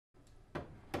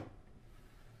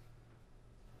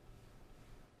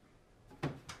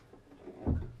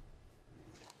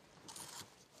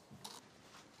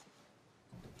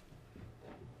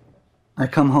I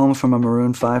come home from a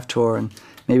Maroon 5 tour and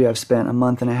maybe I've spent a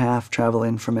month and a half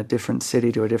traveling from a different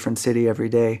city to a different city every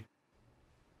day.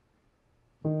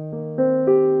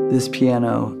 This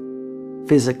piano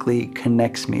physically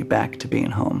connects me back to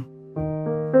being home.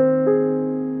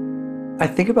 I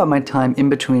think about my time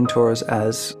in between tours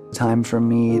as time for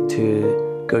me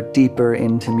to go deeper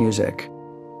into music.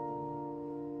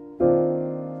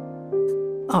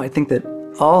 I think that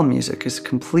all music is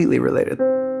completely related.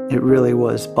 It really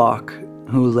was Bach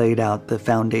who laid out the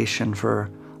foundation for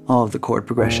all of the chord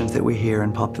progressions that we hear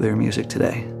in popular music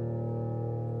today.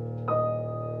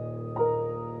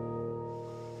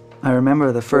 I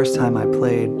remember the first time I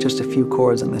played just a few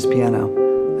chords on this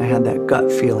piano, I had that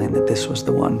gut feeling that this was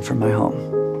the one for my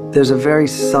home. There's a very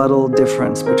subtle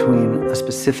difference between a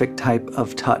specific type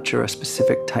of touch or a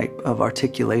specific type of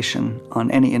articulation on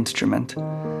any instrument,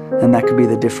 and that could be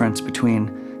the difference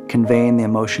between conveying the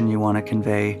emotion you want to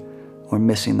convey or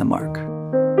missing the mark.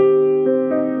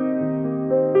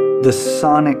 The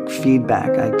sonic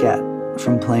feedback I get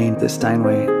from playing the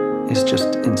Steinway is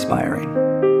just inspiring.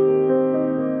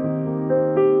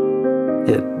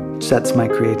 It sets my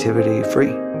creativity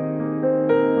free.